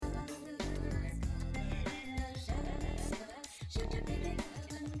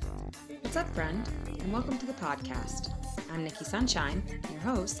What's up, friend? And welcome to the podcast. I'm Nikki Sunshine, your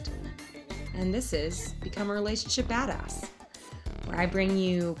host, and this is Become a Relationship Badass, where I bring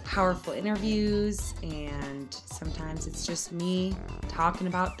you powerful interviews, and sometimes it's just me talking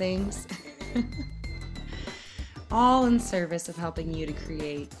about things, all in service of helping you to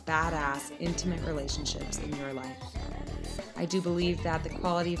create badass, intimate relationships in your life. I do believe that the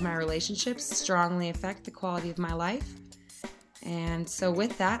quality of my relationships strongly affect the quality of my life. And so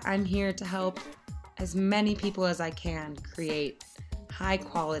with that, I'm here to help as many people as I can create high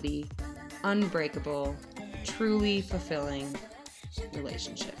quality, unbreakable, truly fulfilling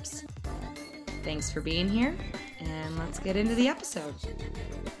relationships. Thanks for being here, and let's get into the episode.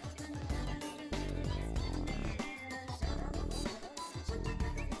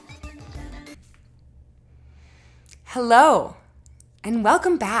 Hello, and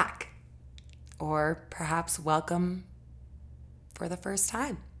welcome back. Or perhaps welcome for the first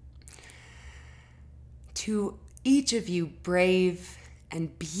time. To each of you brave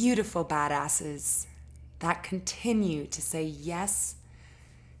and beautiful badasses that continue to say yes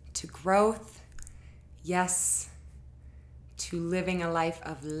to growth, yes to living a life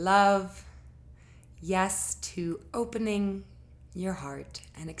of love, yes to opening your heart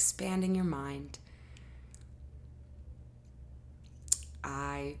and expanding your mind.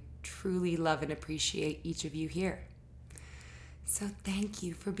 I truly love and appreciate each of you here. So thank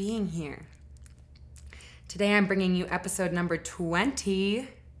you for being here. Today I'm bringing you episode number 20.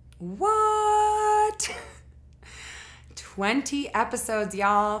 What? 20 episodes,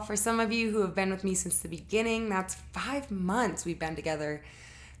 y'all. For some of you who have been with me since the beginning, that's 5 months we've been together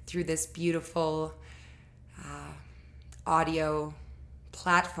through this beautiful audio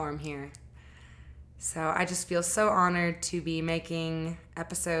platform here. So I just feel so honored to be making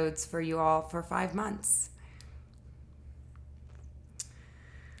episodes for you all for 5 months.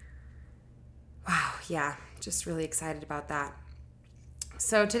 Wow, yeah, just really excited about that.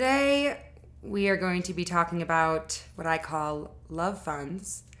 So today we are going to be talking about what I call love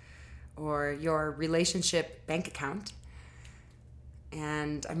funds, or your relationship bank account.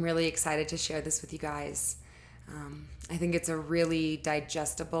 And I'm really excited to share this with you guys. I think it's a really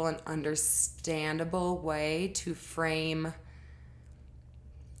digestible and understandable way to frame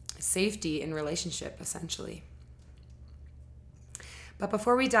safety in relationship, essentially. But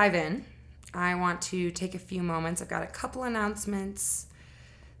before we dive in, I want to take a few moments. I've got a couple announcements.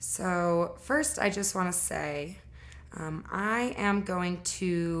 So first, I just want to say I am going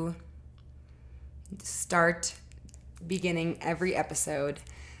to start beginning every episode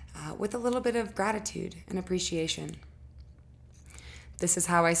with a little bit of gratitude and appreciation. This is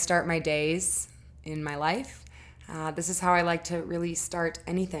how I start my days in my life. This is how I like to really start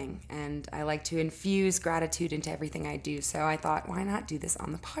anything, and I like to infuse gratitude into everything I do. So I thought, why not do this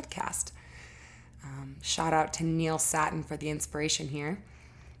on the podcast? Shout out to Neil Satin for the inspiration here.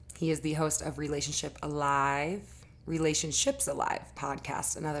 He is the host of Relationships Alive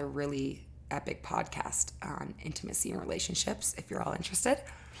podcast, another really epic podcast on intimacy and relationships, if you're all interested.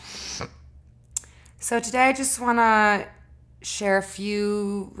 So today I just want to share a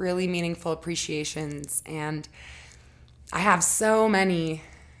few really meaningful appreciations, and I have so many,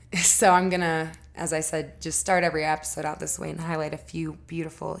 so I'm going to, as I said, just start every episode out this way and highlight a few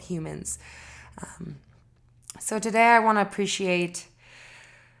beautiful humans. So today I want to appreciate,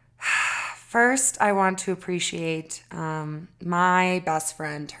 first I want to appreciate my best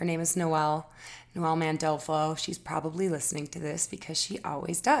friend. Her name is Noelle Mandolfo. She's probably listening to this because she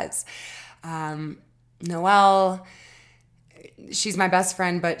always does. Noelle, she's my best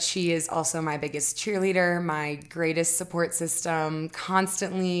friend, but she is also my biggest cheerleader, my greatest support system,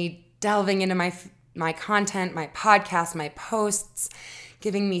 constantly delving into my content, my podcast, my posts,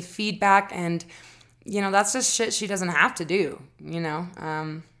 giving me feedback, and that's just shit she doesn't have to do,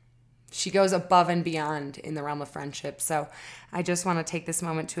 She goes above and beyond in the realm of friendship. So I just want to take this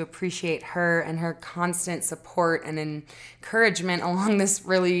moment to appreciate her and her constant support and encouragement along this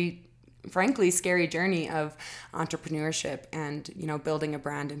really, frankly, scary journey of entrepreneurship and, building a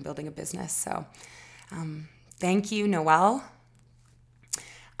brand and building a business. So thank you, Noelle.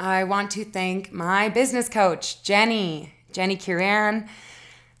 I want to thank my business coach, Jenny Kiran.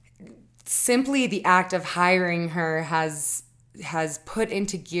 Simply the act of hiring her has put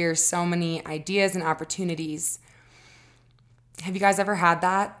into gear so many ideas and opportunities. Have you guys ever had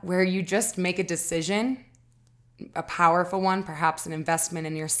that where you just make a decision, a powerful one, perhaps an investment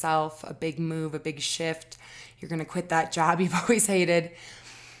in yourself, a big move, a big shift? You're going to quit that job you've always hated.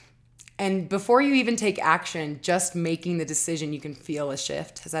 And before you even take action, just making the decision, you can feel a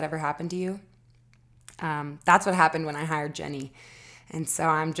shift. Has that ever happened to you? That's what happened when I hired Jenny. And so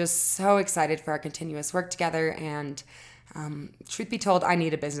I'm just so excited for our continuous work together. And truth be told, I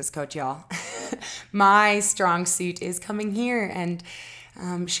need a business coach, y'all. My strong suit is coming here and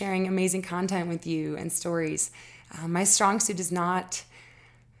sharing amazing content with you and stories. My strong suit is not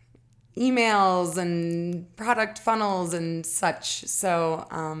emails and product funnels and such.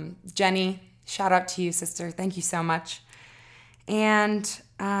 So, Jenny, shout out to you, sister. Thank you so much. And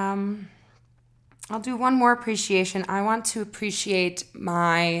I'll do one more appreciation. I want to appreciate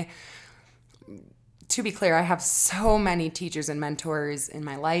to be clear, I have so many teachers and mentors in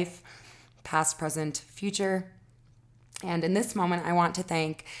my life, past, present, future. And in this moment, I want to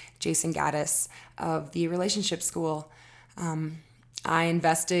thank Jason Gaddis of the Relationship School. I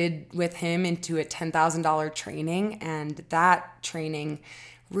invested with him into a $10,000 training, and that training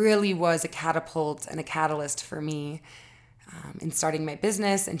really was a catapult and a catalyst for me in starting my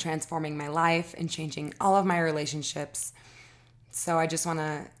business and transforming my life and changing all of my relationships. So I just want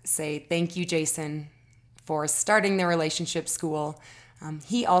to say thank you, Jason, for starting the Relationship School.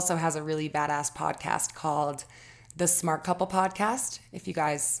 He also has a really badass podcast called The Smart Couple Podcast. If you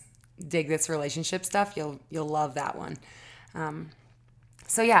guys dig this relationship stuff, you'll love that one.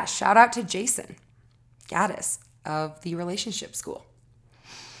 So yeah, shout out to Jason Gaddis of the Relationship School.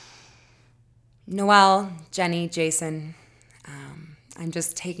 Noelle, Jenny, Jason, I'm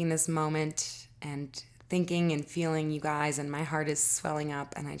just taking this moment and thinking and feeling you guys, and my heart is swelling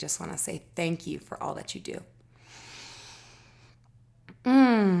up, and I just want to say thank you for all that you do.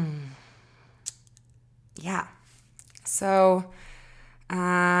 Yeah. So,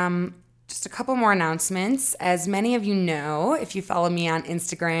 just a couple more announcements. As many of you know, if you follow me on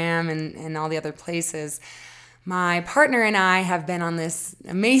Instagram and all the other places, my partner and I have been on this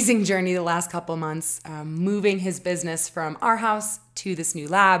amazing journey the last couple months, moving his business from our house to this new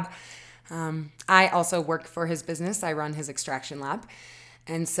lab. I also work for his business. I run his extraction lab.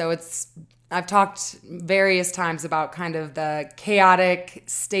 And so I've talked various times about kind of the chaotic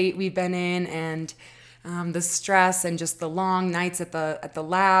state we've been in, and the stress and just the long nights at the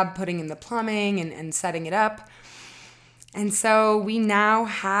lab, putting in the plumbing and setting it up. And so we now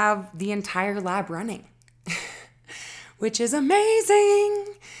have the entire lab running, which is amazing.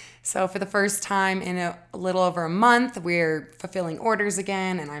 So for the first time in a little over a month, we're fulfilling orders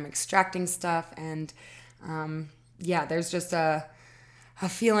again, and I'm extracting stuff. And there's just a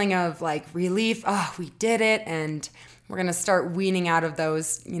feeling of like relief. Oh, we did it. And we're going to start weaning out of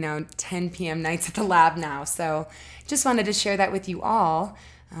those, 10 p.m. nights at the lab now. So just wanted to share that with you all.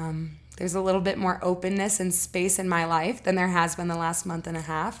 There's a little bit more openness and space in my life than there has been the last month and a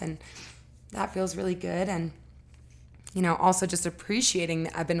half. And that feels really good. And, also just appreciating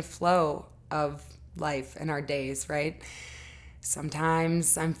the ebb and flow of life and our days, right?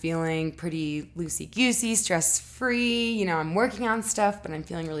 Sometimes I'm feeling pretty loosey-goosey, stress-free. I'm working on stuff, but I'm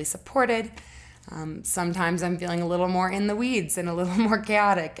feeling really supported. Sometimes I'm feeling a little more in the weeds and a little more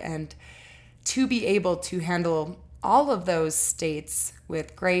chaotic. And to be able to handle all of those states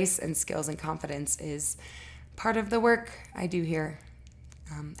with grace and skills and confidence is part of the work I do here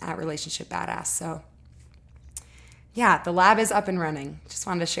at Relationship Badass. So yeah, the lab is up and running. Just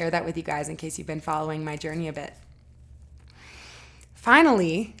wanted to share that with you guys in case you've been following my journey a bit.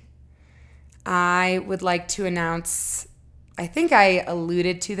 Finally, I would like to announce, I think I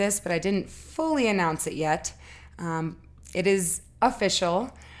alluded to this, but I didn't fully announce it yet. It is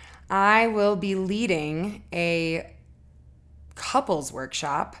official. I will be leading a couples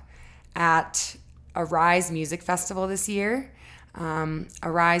workshop at Arise Music Festival this year.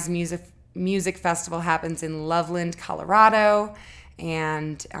 Arise Music Festival happens in Loveland, Colorado,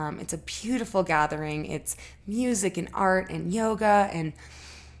 and it's a beautiful gathering. It's music and art and yoga and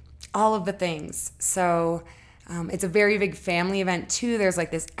all of the things. So it's a very big family event too. There's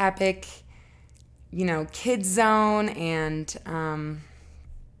like this epic, kids zone, and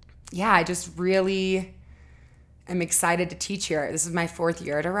I just really am excited to teach here. This is my 4th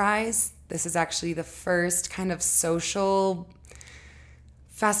year at Arise. This is actually the first kind of social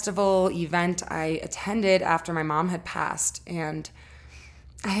festival event I attended after my mom had passed. And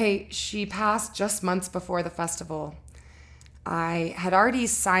she passed just months before the festival. I had already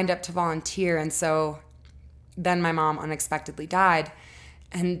signed up to volunteer, and so then my mom unexpectedly died.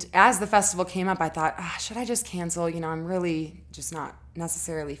 And as the festival came up, I thought, should I just cancel? I'm really just not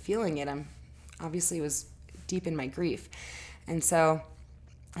necessarily feeling it. Obviously was deep in my grief. And so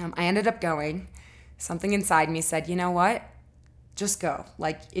I ended up going. Something inside me said, you know what? Just go.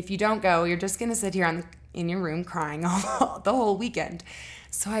 Like, if you don't go, you're just going to sit here in your room crying the whole weekend.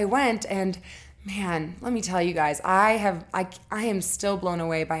 So I went, and man, let me tell you guys, I am still blown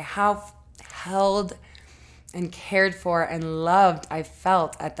away by how held and cared for and loved I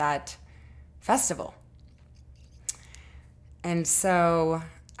felt at that festival. And so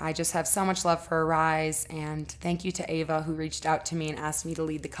I just have so much love for Arise, and thank you to Ava, who reached out to me and asked me to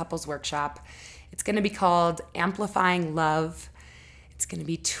lead the couples workshop. It's going to be called Amplifying Love. It's going to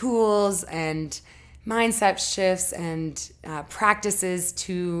be tools and mindset shifts and practices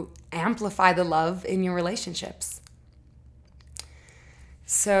to amplify the love in your relationships.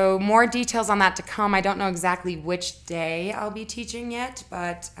 So more details on that to come. I don't know exactly which day I'll be teaching yet,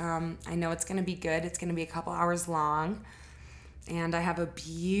 but I know it's going to be good. It's going to be a couple hours long. And I have a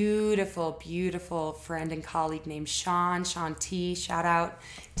beautiful, beautiful friend and colleague named Sean T. Shout out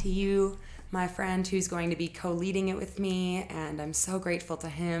to you, my friend, who's going to be co-leading it with me. And I'm so grateful to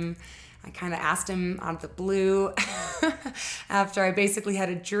him. I kind of asked him out of the blue after I basically had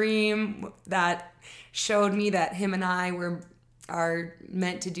a dream that showed me that him and I are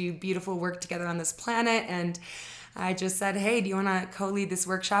meant to do beautiful work together on this planet. And I just said, hey, do you want to co-lead this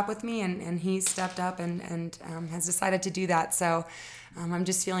workshop with me? And he stepped up and has decided to do that. So I'm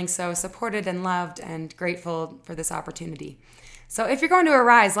just feeling so supported and loved and grateful for this opportunity. So if you're going to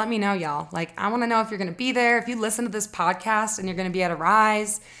Arise, let me know, y'all. Like, I want to know if you're going to be there. If you listen to this podcast and you're going to be at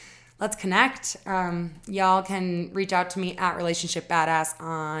Arise, let's connect. Y'all can reach out to me at Relationship Badass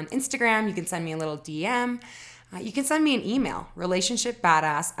on Instagram. You can send me a little DM. You can send me an email,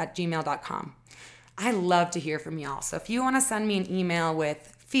 relationshipbadass@gmail.com. I love to hear from y'all. So if you want to send me an email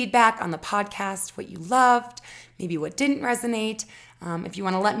with feedback on the podcast, what you loved, maybe what didn't resonate, if you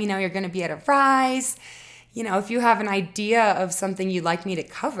want to let me know you're going to be at Arise, if you have an idea of something you'd like me to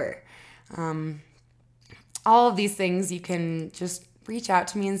cover, all of these things, you can just reach out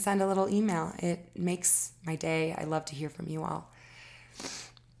to me and send a little email. It makes my day. I love to hear from you all.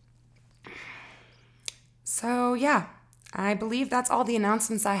 So yeah, I believe that's all the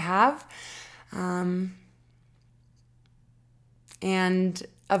announcements I have. And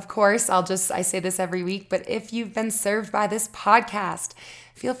of course, I say this every week, but if you've been served by this podcast,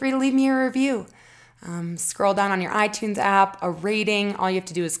 feel free to leave me a review. Scroll down on your iTunes app, a rating. All you have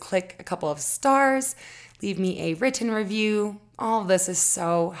to do is click a couple of stars, leave me a written review. All of this is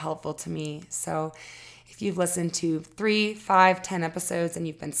so helpful to me. So if you've listened to 3, 5, 10 episodes and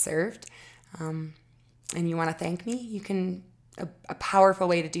you've been served, and you want to thank me, a powerful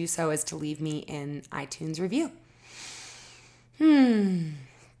way to do so is to leave me an iTunes review.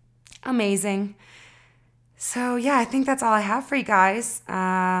 Amazing. So yeah, I think that's all I have for you guys.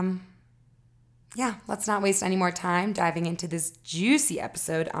 Let's not waste any more time diving into this juicy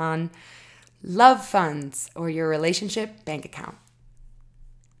episode on love funds or your relationship bank account.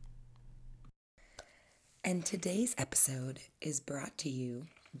 And today's episode is brought to you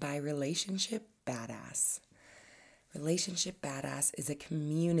by Relationship Badass. Relationship Badass is a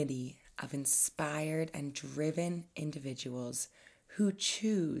community of inspired and driven individuals who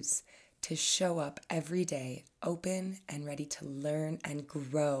choose to show up every day open and ready to learn and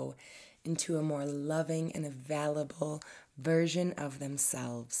grow into a more loving and available version of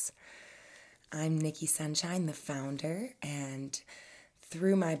themselves. I'm Nikki Sunshine, the founder, and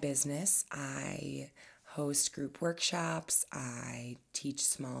through my business, I host group workshops, I teach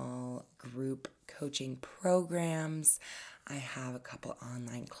small group coaching programs, I have a couple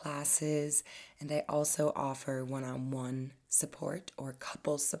online classes, and I also offer one-on-one support or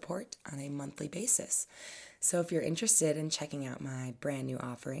couples support on a monthly basis. So if you're interested in checking out my brand new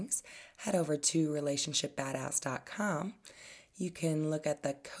offerings, head over to relationshipbadass.com. You can look at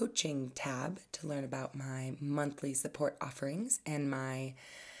the coaching tab to learn about my monthly support offerings and my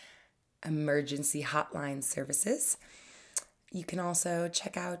emergency hotline services. You can also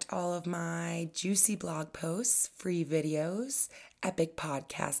check out all of my juicy blog posts, free videos, epic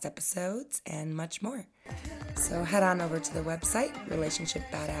podcast episodes, and much more. So head on over to the website,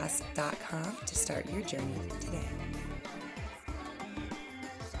 relationshipbadass.com, to start your journey today.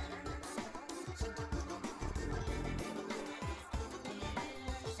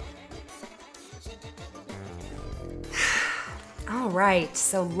 All right,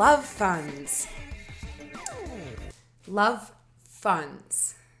 so love funds. Love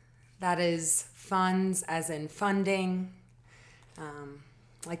funds. That is funds as in funding,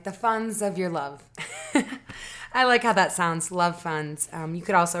 like the funds of your love. I like how that sounds, love funds. You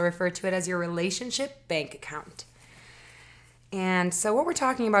could also refer to it as your relationship bank account. And so what we're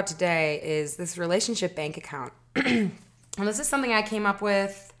talking about today is this relationship bank account. And this is something I came up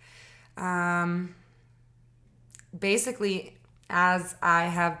with basically as I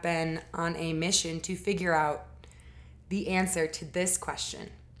have been on a mission to figure out the answer to this question.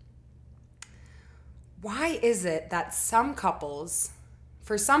 Why is it that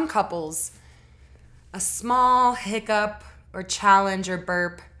for some couples, a small hiccup or challenge or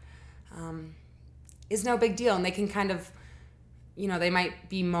burp is no big deal. And they can kind of, they might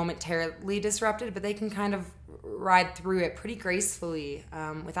be momentarily disrupted, but they can kind of ride through it pretty gracefully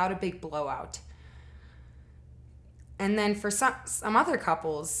without a big blowout. And then for some other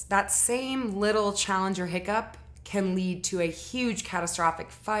couples, that same little challenge or hiccup can lead to a huge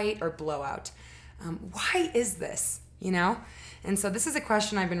catastrophic fight or blowout. Why is this, And so this is a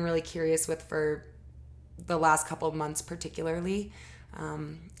question I've been really curious with for the last couple of months particularly.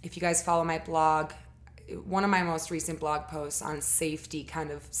 If you guys follow my blog, one of my most recent blog posts on safety kind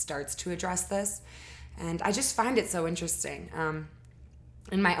of starts to address this. And I just find it so interesting.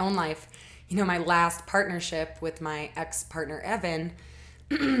 In my own life, my last partnership with my ex-partner, Evan,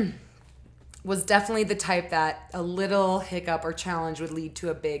 was definitely the type that a little hiccup or challenge would lead to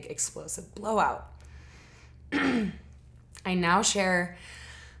a big explosive blowout. I now share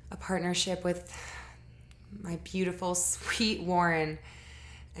a partnership with my beautiful, sweet Warren.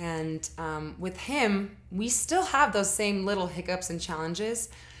 And with him, we still have those same little hiccups and challenges.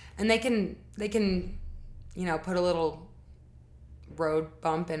 And they can put a little road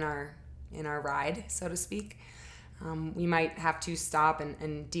bump in our ride, so to speak. We might have to stop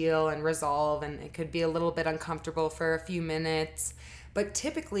and deal and resolve, and it could be a little bit uncomfortable for a few minutes. But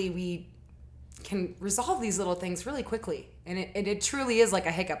typically we can resolve these little things really quickly. And it truly is like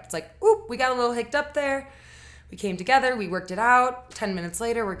a hiccup. It's like, oop, we got a little hicced up there. We came together, we worked it out. 10 minutes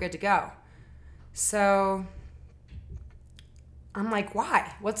later, we're good to go. So I'm like,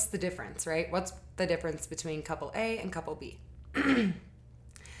 why? What's the difference, right? What's the difference between couple A and couple B?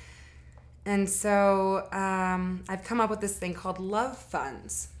 And so I've come up with this thing called love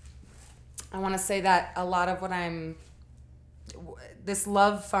funds. I want to say that a lot of this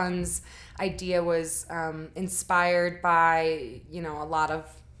love funds idea was inspired by,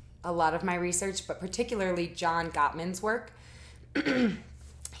 a lot of my research, but particularly John Gottman's work.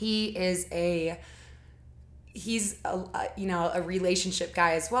 He's a relationship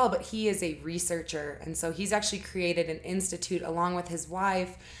guy as well, but he is a researcher. And so he's actually created an institute along with his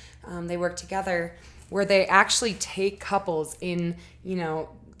wife. They work together where they actually take couples in,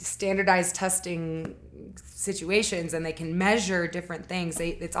 standardized testing situations, and they can measure different things.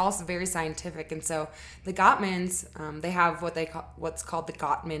 It's also very scientific. And so the Gottmans, they have what's called the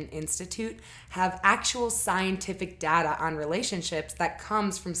Gottman Institute, have actual scientific data on relationships that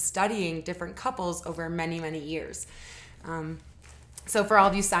comes from studying different couples over many, many years. So for all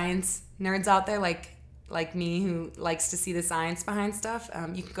of you science nerds out there, like me, who likes to see the science behind stuff,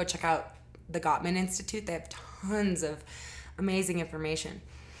 you can go check out the Gottman Institute. They have tons of amazing information.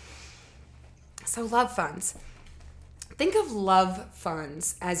 So love funds. Think of love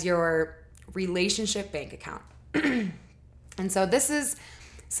funds as your relationship bank account. And so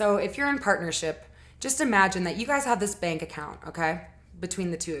if you're in partnership, just imagine that you guys have this bank account, okay,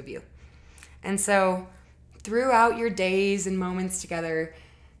 between the two of you. And so throughout your days and moments together,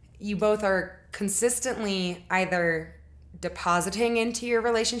 you both are consistently either depositing into your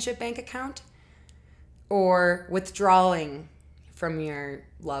relationship bank account or withdrawing from your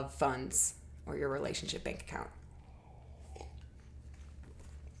love funds or your relationship bank account.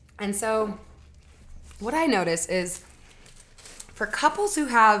 And so what I notice is for couples who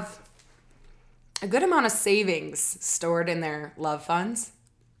have a good amount of savings stored in their love funds,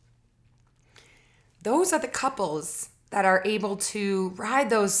 those are the couples that are able to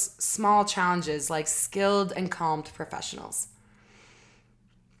ride those small challenges like skilled and calmed professionals.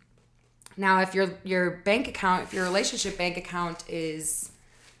 Now, if your bank account, if your relationship bank account is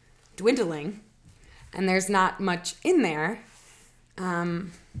dwindling and there's not much in there,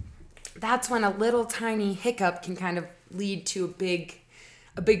 that's when a little tiny hiccup can kind of lead to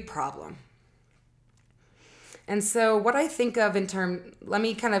a big problem. And so what I think of let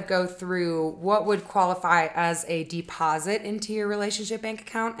me kind of go through what would qualify as a deposit into your relationship bank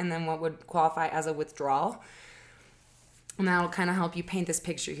account and then what would qualify as a withdrawal. And that'll kind of help you paint this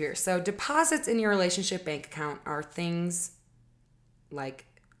picture here. So deposits in your relationship bank account are things like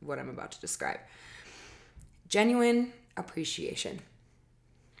what I'm about to describe. Genuine appreciation.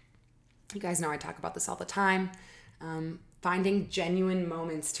 You guys know I talk about this all the time. Finding genuine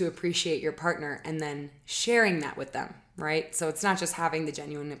moments to appreciate your partner and then sharing that with them, right? So it's not just having the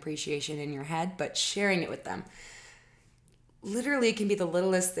genuine appreciation in your head, but sharing it with them. Literally, it can be the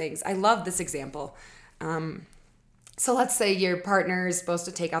littlest things. I love this example. So let's say your partner is supposed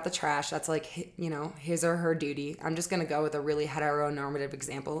to take out the trash. That's like, his or her duty. I'm just going to go with a really heteronormative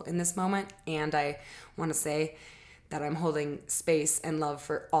example in this moment. And I want to say that I'm holding space and love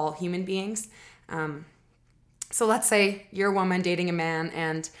for all human beings. So let's say you're a woman dating a man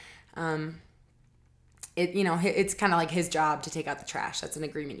and it's kind of like his job to take out the trash. That's an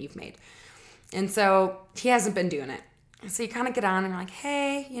agreement you've made. And so he hasn't been doing it. So you kind of get on and you're like,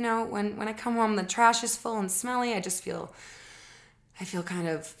 hey, when I come home, the trash is full and smelly. I feel kind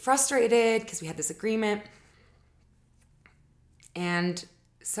of frustrated because we had this agreement. And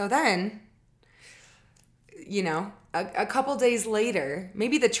so then, a couple days later,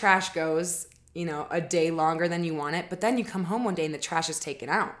 maybe the trash goes, a day longer than you want it, but then you come home one day and the trash is taken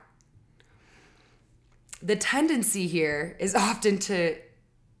out. The tendency here is often to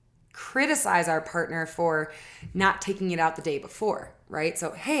criticize our partner for not taking it out the day before, right?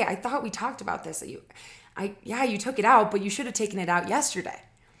 So, hey, I thought we talked about this. You took it out, but you should have taken it out yesterday.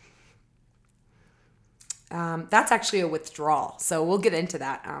 That's actually a withdrawal. So we'll get into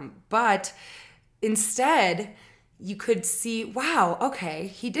that. But instead, you could see, wow, okay,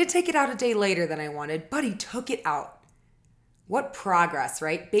 he did take it out a day later than I wanted, but he took it out. What progress,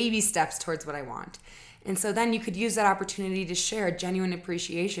 right? Baby steps towards what I want. And so then you could use that opportunity to share a genuine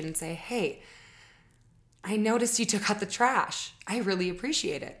appreciation and say, hey, I noticed you took out the trash. I really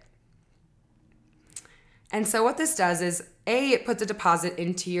appreciate it. And so what this does is, it puts a deposit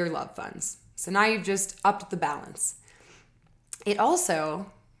into your love funds. So now you've just upped the balance. It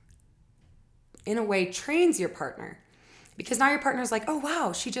also, in a way, trains your partner, because now your partner's like, oh,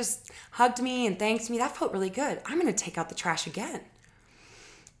 wow, she just hugged me and thanked me. That felt really good. I'm going to take out the trash again.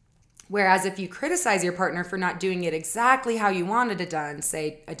 Whereas if you criticize your partner for not doing it exactly how you wanted it done,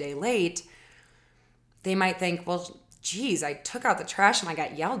 say a day late, they might think, well, geez, I took out the trash and I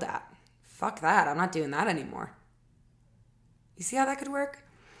got yelled at. Fuck that. I'm not doing that anymore. You see how that could work?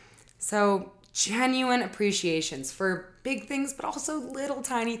 So genuine appreciations for big things, but also little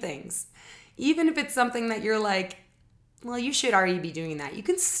tiny things. Even if it's something that you're like, well, you should already be doing that. You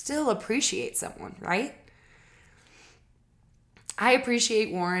can still appreciate someone, right? I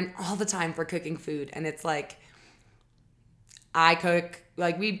appreciate Warren all the time for cooking food. And it's like, I cook,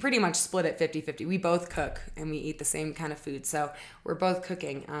 like we pretty much split it 50-50. We both cook and we eat the same kind of food. So we're both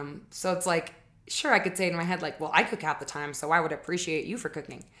cooking. So it's like, sure, I could say in my head, like, well, I cook half the time, so I would appreciate you for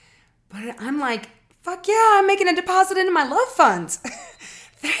cooking. But I'm like, fuck yeah, I'm making a deposit into my love funds.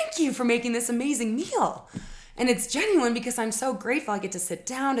 Thank you for making this amazing meal. And it's genuine because I'm so grateful I get to sit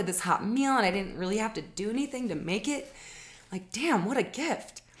down to this hot meal and I didn't really have to do anything to make it. Like, damn, what a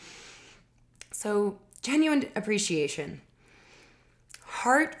gift. So, genuine appreciation.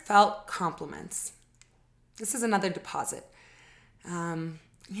 Heartfelt compliments. This is another deposit.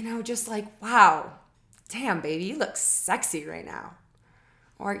 Just like, wow, damn, baby, you look sexy right now.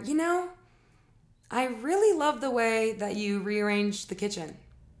 Or, I really love the way that you rearranged the kitchen.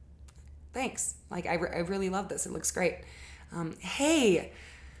 Thanks. Like, I really love this. It looks great. Hey,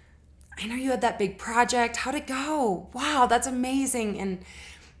 I know you had that big project. How'd it go? Wow, that's amazing. And,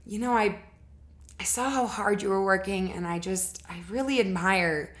 I saw how hard you were working, and I really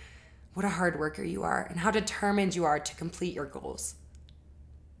admire what a hard worker you are and how determined you are to complete your goals.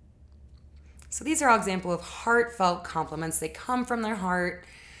 So these are all examples of heartfelt compliments. They come from their heart.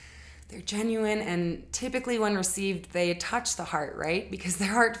 They're genuine, and typically when received, they touch the heart, right? Because they're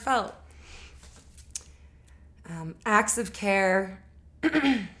heartfelt. Acts of care.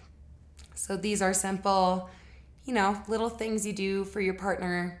 So these are simple, little things you do for your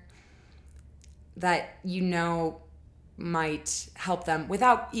partner that might help them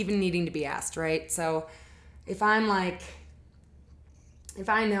without even needing to be asked, right? So if I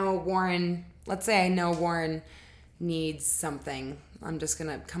know Warren, let's say I know Warren needs something. I'm just going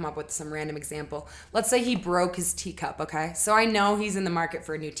to come up with some random example. Let's say he broke his teacup, okay? So I know he's in the market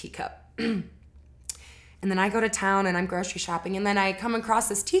for a new teacup. And then I go to town and I'm grocery shopping, and then I come across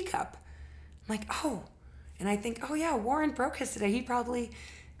this teacup. I'm like, oh. And I think, oh yeah, Warren broke his today.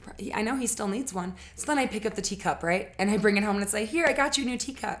 I know he still needs one. So then I pick up the teacup, right? And I bring it home and it's like, here, I got you a new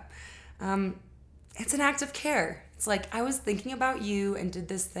teacup. It's an act of care. It's like, I was thinking about you and did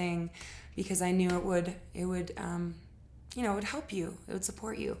this thing because I knew it would help you. It would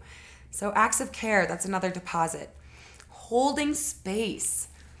support you. So acts of care, that's another deposit. Holding space.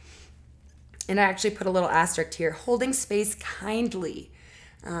 And I actually put a little asterisk here. Holding space kindly.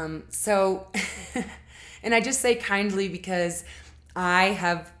 And I just say kindly because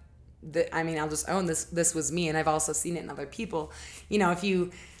I'll just own this. This was me, and I've also seen it in other people.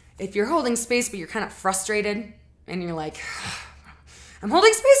 If you're holding space, but you're kind of frustrated, and you're like, I'm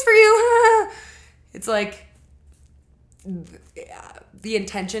holding space for you. It's like, the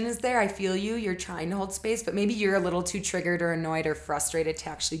intention is there. I feel you. You're trying to hold space, but maybe you're a little too triggered or annoyed or frustrated to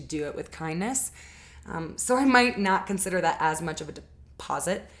actually do it with kindness. So I might not consider that as much of a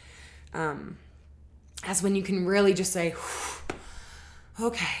deposit as when you can really just say,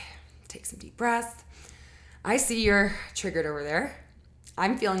 okay, take some deep breaths. I see you're triggered over there.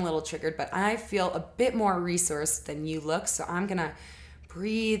 I'm feeling a little triggered, but I feel a bit more resourced than you look. So I'm going to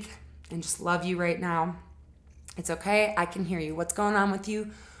breathe and just love you right now. It's okay. I can hear you. What's going on with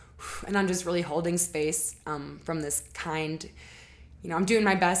you? And I'm just really holding space from this kind, I'm doing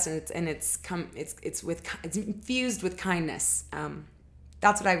my best, and it's infused with kindness.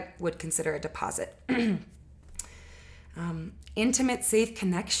 That's what I would consider a deposit. Intimate, safe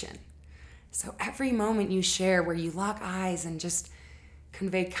connection. So every moment you share where you lock eyes and just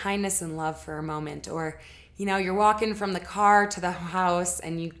convey kindness and love for a moment, or you're walking from the car to the house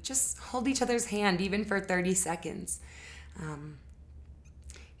and you just hold each other's hand even for 30 seconds.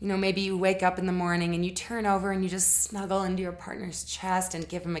 Maybe you wake up in the morning and you turn over and you just snuggle into your partner's chest and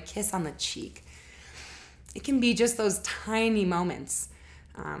give him a kiss on the cheek. It can be just those tiny moments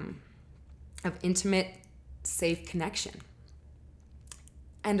of intimate, safe connection.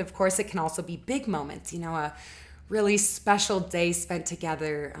 And of course, it can also be big moments, a really special day spent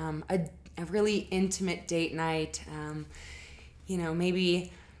together, a really intimate date night.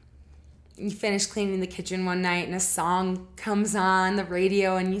 Maybe you finish cleaning the kitchen one night and a song comes on the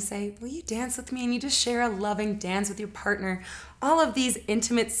radio and you say, will you dance with me? And you just share a loving dance with your partner. All of these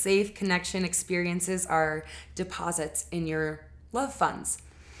intimate, safe connection experiences are deposits in your love funds.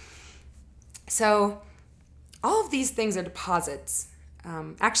 So all of these things are deposits.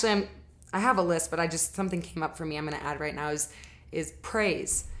 Actually, I have a list, but something came up for me I'm going to add right now is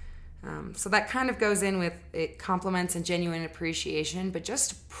praise. So that kind of goes in with it, compliments and genuine appreciation, but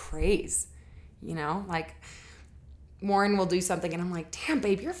just praise, like Warren will do something and I'm like, damn,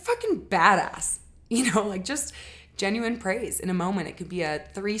 babe, you're fucking badass, like just genuine praise in a moment. It could be a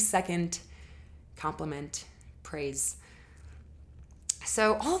 3-second compliment, praise.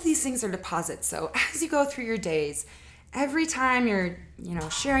 So all of these things are deposits. So as you go through your days, every time you're,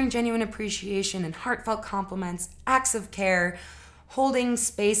 sharing genuine appreciation and heartfelt compliments, acts of care, holding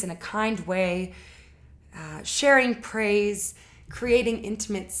space in a kind way, sharing praise, creating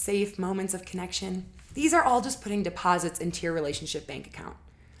intimate, safe moments of connection. These are all just putting deposits into your relationship bank account.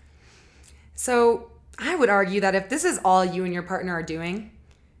 So I would argue that if this is all you and your partner are doing,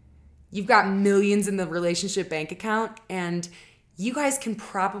 you've got millions in the relationship bank account, and you guys can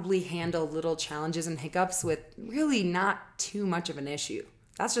probably handle little challenges and hiccups with really not too much of an issue.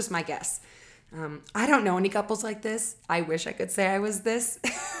 That's just my guess. I don't know any couples like this. I wish I could say I was this.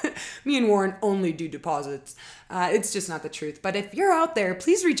 Me and Warren only do deposits. It's just not the truth. But if you're out there,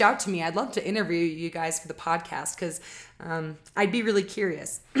 please reach out to me. I'd love to interview you guys for the podcast because I'd be really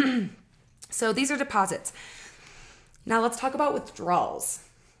curious. So these are deposits. Now let's talk about withdrawals.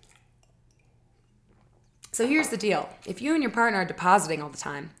 So here's the deal. If you and your partner are depositing all the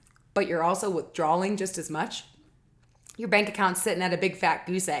time, but you're also withdrawing just as much, your bank account's sitting at a big fat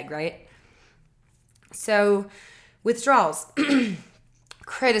goose egg, right? So withdrawals,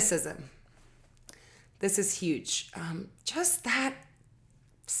 criticism. This is huge. Just that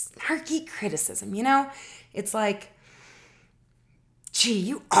snarky criticism, It's like, gee,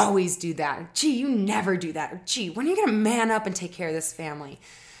 you always do that. Or, gee, you never do that. Or, gee, when are you going to man up and take care of this family?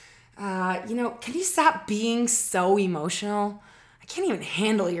 Can you stop being so emotional? I can't even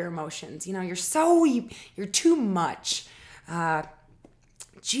handle your emotions. You're too much.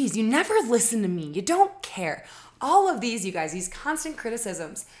 Geez, you never listen to me. You don't care. All of these, you guys, these constant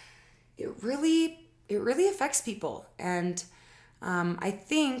criticisms, it really affects people. And I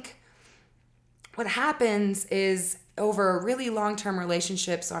think what happens is over a really long-term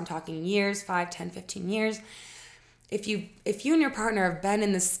relationship, so I'm talking years, 5, 10, 15 years, if you and your partner have been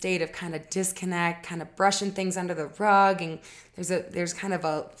in this state of kind of disconnect, kind of brushing things under the rug, and there's kind of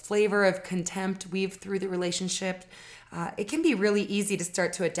a flavor of contempt weaved through the relationship, it can be really easy to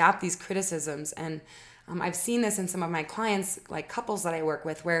start to adapt these criticisms. And I've seen this in some of my clients, like couples that I work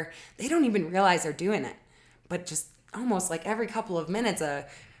with, where they don't even realize they're doing it, but just almost like every couple of minutes, a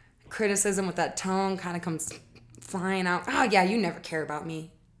criticism with that tone kind of comes flying out. Oh yeah, you never care about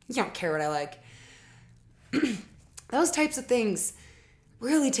me. You don't care what I like. Those types of things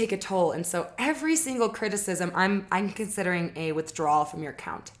really take a toll. And so every single criticism, I'm considering a withdrawal from your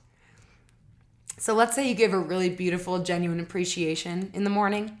account. So let's say you give a really beautiful, genuine appreciation in the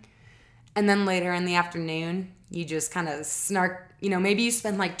morning, and then later in the afternoon, you just kind of snark, maybe you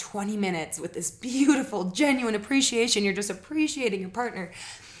spend like 20 minutes with this beautiful, genuine appreciation. You're just appreciating your partner.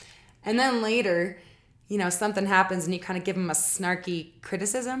 And then later, something happens and you kind of give them a snarky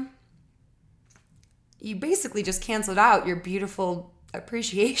criticism. You basically just canceled out your beautiful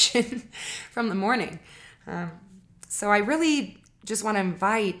appreciation from the morning. So I really just want to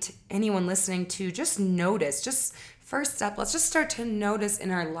invite anyone listening to just notice, just first step, let's just start to notice in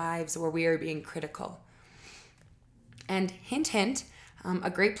our lives where we are being critical. And hint, hint, a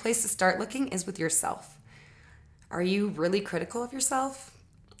great place to start looking is with yourself. Are you really critical of yourself?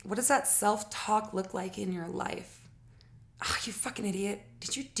 What does that self-talk look like in your life? Oh, you fucking idiot.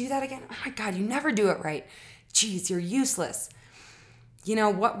 Did you do that again? Oh my God, you never do it right. Jeez, you're useless. You know,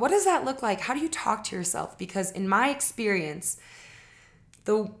 what does that look like? How do you talk to yourself? Because in my experience,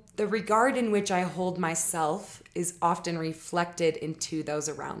 the regard in which I hold myself is often reflected into those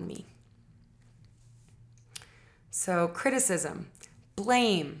around me. So criticism,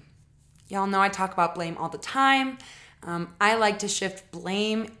 blame. Y'all know I talk about blame all the time. I like to shift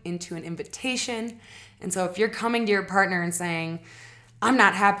blame into an invitation. And so if you're coming to your partner and saying, I'm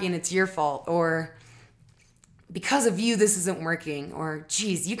not happy and it's your fault, or because of you, this isn't working, or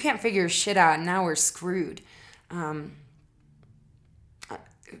geez, you can't figure your shit out and now we're screwed.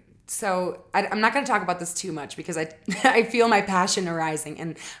 So I'm not going to talk about this too much because I feel my passion arising,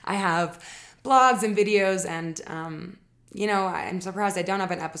 and I have blogs and videos, and I'm surprised I don't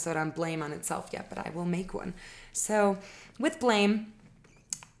have an episode on blame on itself yet, but I will make one. So with blame,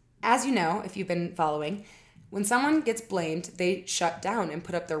 as you know, if you've been following, when someone gets blamed, they shut down and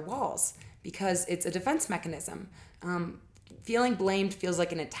put up their walls because it's a defense mechanism. Feeling blamed feels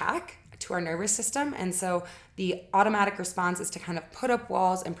like an attack to our nervous system, and so the automatic response is to kind of put up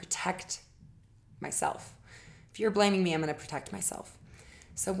walls and protect myself. If you're blaming me, I'm going to protect myself.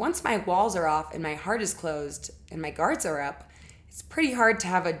 So once my walls are off and my heart is closed and my guards are up, it's pretty hard to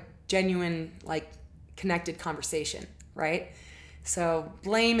have a genuine, connected conversation, right? So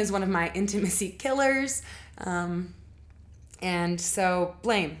blame is one of my intimacy killers. And so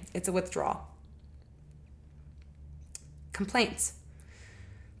blame, it's a withdrawal. Complaints.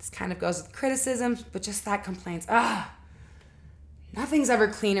 This kind of goes with criticisms, but just that complaints. Nothing's ever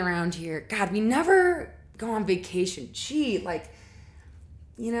clean around here. God, we never go on vacation. Gee,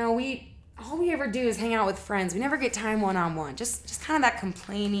 all we ever do is hang out with friends. We never get time one-on-one. Just kind of that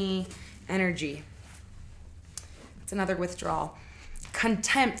complainy energy. It's another withdrawal.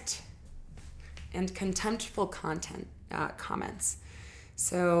 Contempt and contemptful comments.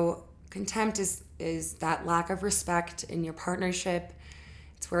 So contempt is that lack of respect in your partnership.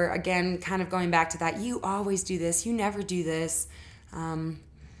 It's where, again, kind of going back to that, you always do this, you never do this.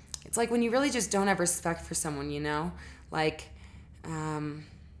 It's like when you really just don't have respect for someone,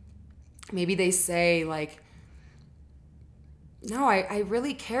 maybe they say no, I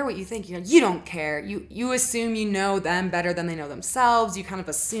really care what you think. You don't care. You assume you know them better than they know themselves. You kind of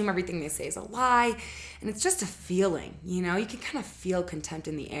assume everything they say is a lie. And it's just a feeling, you can kind of feel contempt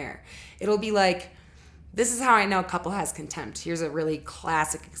in the air. It'll be like, this is how I know a couple has contempt. Here's a really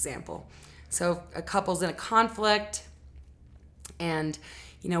classic example. So a couple's in a conflict and,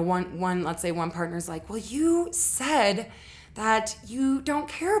 let's say one partner's like, well, you said that you don't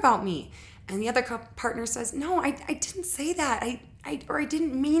care about me. And the other partner says, no, I didn't say that. I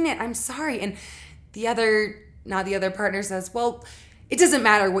didn't mean it. I'm sorry. And the other partner says, well, it doesn't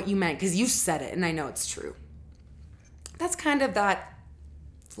matter what you meant because you said it and I know it's true. That's kind of that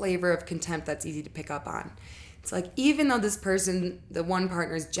flavor of contempt that's easy to pick up on. It's like, even though this person, the one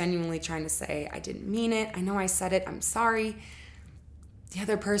partner, is genuinely trying to say, I didn't mean it. I know I said it. I'm sorry. The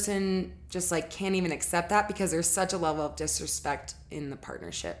other person just can't even accept that because there's such a level of disrespect in the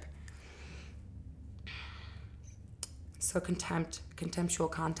partnership. So contempt, contemptual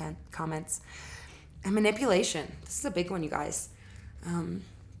comments, and manipulation. This is a big one, you guys.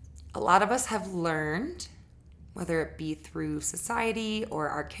 A lot of us have learned, whether it be through society or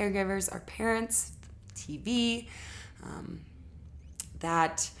our caregivers, our parents, TV,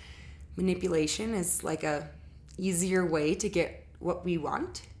 that manipulation is like a easier way to get what we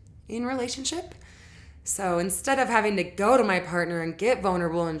want in relationship. So instead of having to go to my partner and get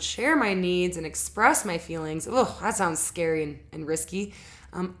vulnerable and share my needs and express my feelings, that sounds scary and risky.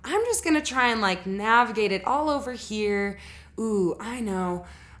 I'm just going to try and navigate it all over here. Ooh, I know.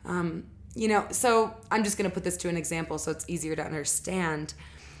 So I'm just going to put this to an example so it's easier to understand.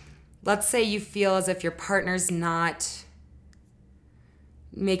 Let's say you feel as if your partner's not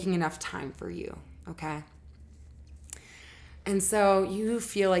making enough time for you, okay? And so you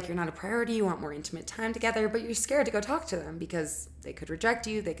feel like you're not a priority, you want more intimate time together, but you're scared to go talk to them because they could reject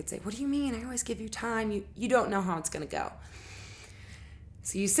you. They could say, what do you mean? I always give you time. You don't know how it's going to go.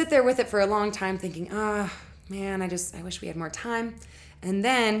 So you sit there with it for a long time thinking, man, I wish we had more time. And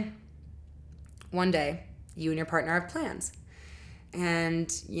then one day you and your partner have plans.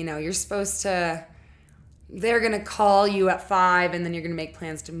 And, you're supposed to, they're going to call you at 5 and then you're going to make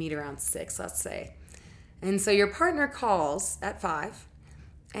plans to meet around 6, let's say. And so your partner calls at 5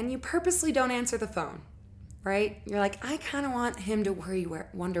 and you purposely don't answer the phone, right? You're like, I kind of want him to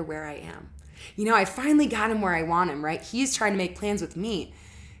wonder where I am. I finally got him where I want him, right? He's trying to make plans with me.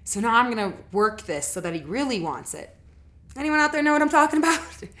 So now I'm going to work this so that he really wants it. Anyone out there know what I'm talking about?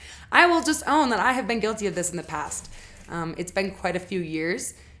 I will just own that I have been guilty of this in the past. It's been quite a few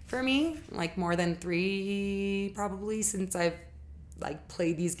years for me, like more than 3 probably since I've like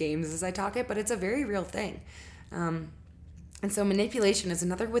played these games as I talk it, but it's a very real thing. And so manipulation is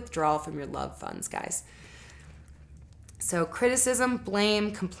another withdrawal from your love funds, guys. So criticism,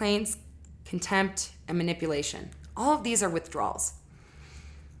 blame, complaints, contempt, and manipulation. All of these are withdrawals.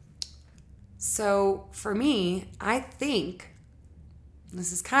 So for me, I think,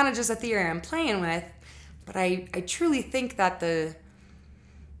 this is kind of just a theory I'm playing with, but I truly think that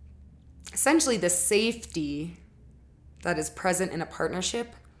essentially the safety that is present in a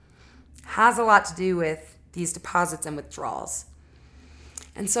partnership has a lot to do with these deposits and withdrawals.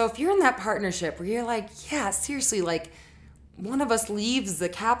 And so if you're in that partnership where you're like, yeah, seriously, like one of us leaves the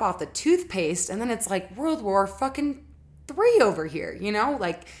cap off the toothpaste and then it's like World War fucking 3 over here,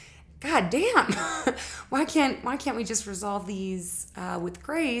 like, God damn, why can't we just resolve these with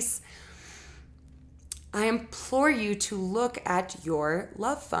grace? I implore you to look at your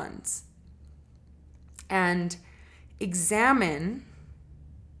love funds and examine,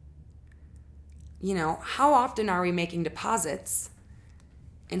 how often are we making deposits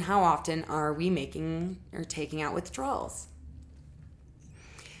and how often are we making or taking out withdrawals?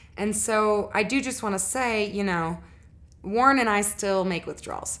 And so I do just want to say, Warren and I still make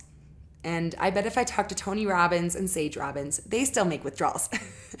withdrawals. And I bet if I talk to Tony Robbins and Sage Robbins, they still make withdrawals.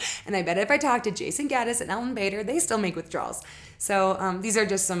 And I bet if I talk to Jason Gaddis and Ellen Bader, they still make withdrawals. So these are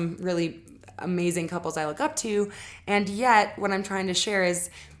just some really amazing couples I look up to. And yet what I'm trying to share is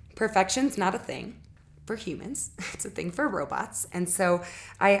perfection's not a thing for humans. It's a thing for robots. And so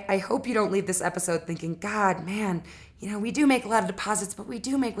I hope you don't leave this episode thinking, God, man, we do make a lot of deposits, but we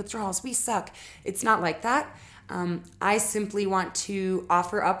do make withdrawals. We suck. It's not like that. I simply want to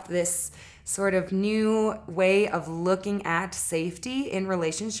offer up this sort of new way of looking at safety in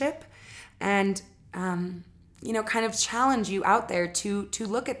relationship and, kind of challenge you out there to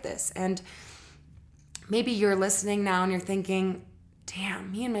look at this. And maybe you're listening now and you're thinking,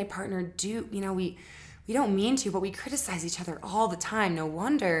 damn, me and my partner do, we don't mean to, but we criticize each other all the time. No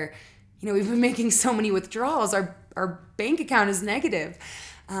wonder, we've been making so many withdrawals. Our bank account is negative.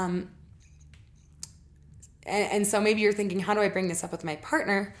 And so maybe you're thinking, how do I bring this up with my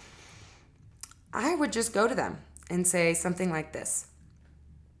partner? I would just go to them and say something like this.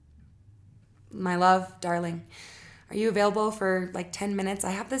 My love, darling, are you available for like 10 minutes? I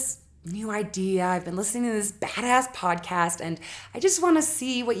have this new idea. I've been listening to this badass podcast and I just want to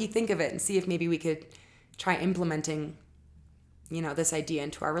see what you think of it and see if maybe we could try implementing, this idea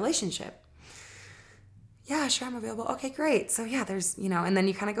into our relationship. Yeah, sure, I'm available. Okay, great. So yeah, there's, and then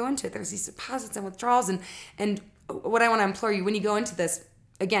you kind of go into it. There's these deposits and withdrawals. And what I want to implore you when you go into this,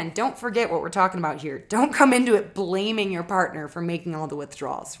 again, don't forget what we're talking about here. Don't come into it blaming your partner for making all the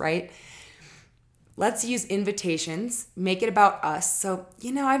withdrawals, right? Let's use invitations, make it about us. So,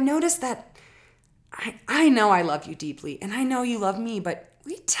 I've noticed that I know I love you deeply and I know you love me, but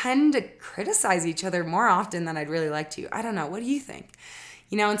we tend to criticize each other more often than I'd really like to. I don't know. What do you think?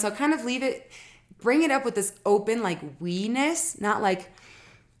 And so kind of bring it up with this open, like, we-ness, not like,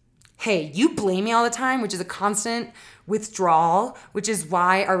 hey, you blame me all the time, which is a constant withdrawal, which is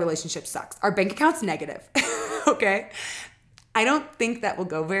why our relationship sucks. Our bank account's negative, okay? I don't think that will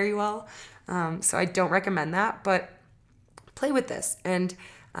go very well, so I don't recommend that, but play with this. And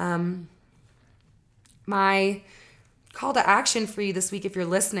my call to action for you this week, if you're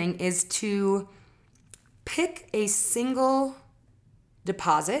listening, is to pick a single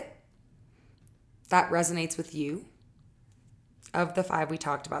deposit that resonates with you of the 5 we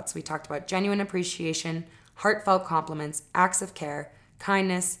talked about. So we talked about genuine appreciation, heartfelt compliments, acts of care,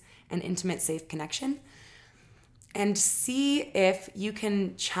 kindness, and intimate, safe connection. And see if you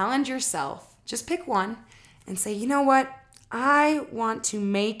can challenge yourself. Just pick one and say, you know what? I want to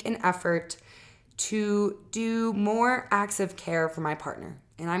make an effort to do more acts of care for my partner.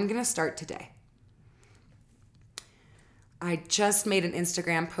 And I'm going to start today. I just made an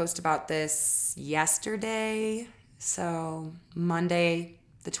Instagram post about this yesterday, so Monday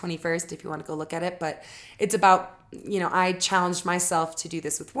the 21st, if you want to go look at it. But it's about, I challenged myself to do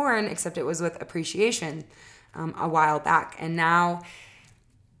this with Warren, except it was with appreciation a while back. And now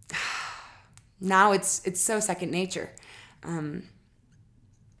it's so second nature. I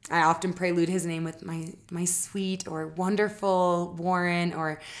often prelude his name with my sweet or wonderful Warren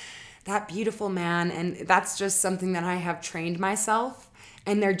or that beautiful man. And that's just something that I have trained myself.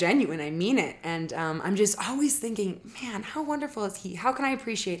 And they're genuine. I mean it. And I'm just always thinking, man, how wonderful is he? How can I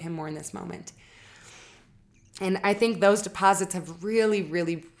appreciate him more in this moment? And I think those deposits have really,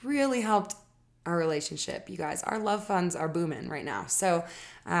 really, really helped our relationship, you guys. Our love funds are booming right now. So,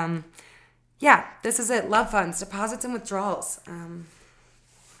 yeah, this is it. Love funds, deposits and withdrawals.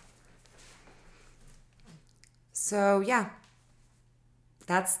 So, yeah,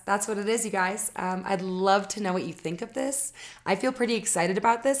 that's what it is, you guys. I'd love to know what you think of this. I feel pretty excited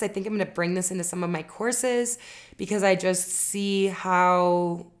about this. I think I'm going to bring this into some of my courses because I just see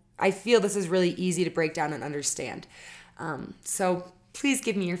how I feel this is really easy to break down and understand. So please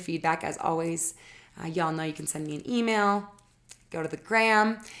give me your feedback as always. Y'all know you can send me an email, go to the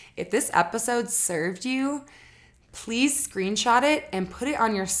gram. If this episode served you, please screenshot it and put it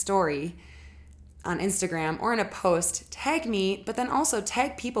on your story on Instagram or in a post. Tag me, but then also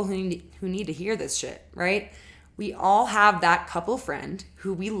tag people who need to hear this shit, right? We all have that couple friend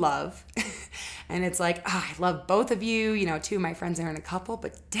who we love. And it's like, I love both of you. You know, two of my friends are in a couple,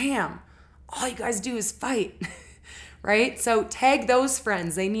 but damn, all you guys do is fight, right? So tag those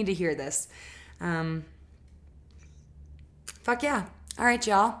friends. They need to hear this. Fuck yeah. All right,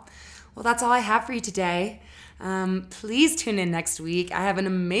 y'all. Well, that's all I have for you today. Please tune in next week. I have an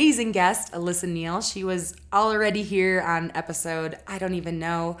amazing guest, Alyssa Neal. She was already here on episode, I don't even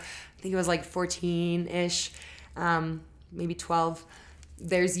know. I think it was like 14-ish, maybe 12.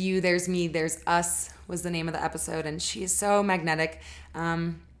 There's You, There's Me, There's Us was the name of the episode, and she is so magnetic.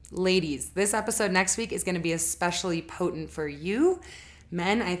 Ladies, this episode next week is going to be especially potent for you.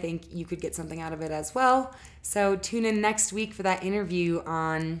 Men, I think you could get something out of it as well. So tune in next week for that interview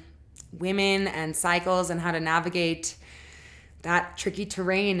on women and cycles and how to navigate that tricky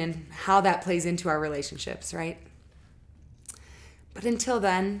terrain and how that plays into our relationships, right? But until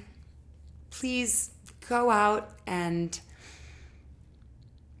then, please go out and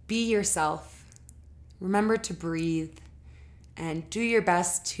be yourself. Remember to breathe and do your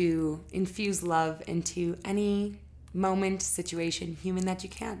best to infuse love into any moment, situation, human that you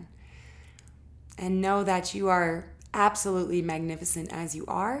can. And know that you are absolutely magnificent as you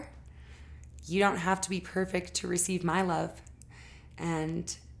are. You don't have to be perfect to receive my love.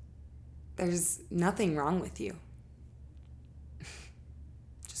 And there's nothing wrong with you.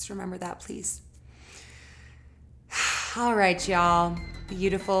 Just remember that, please. All right, y'all.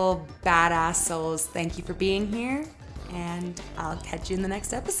 Beautiful, badass souls. Thank you for being here. And I'll catch you in the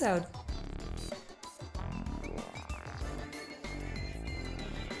next episode.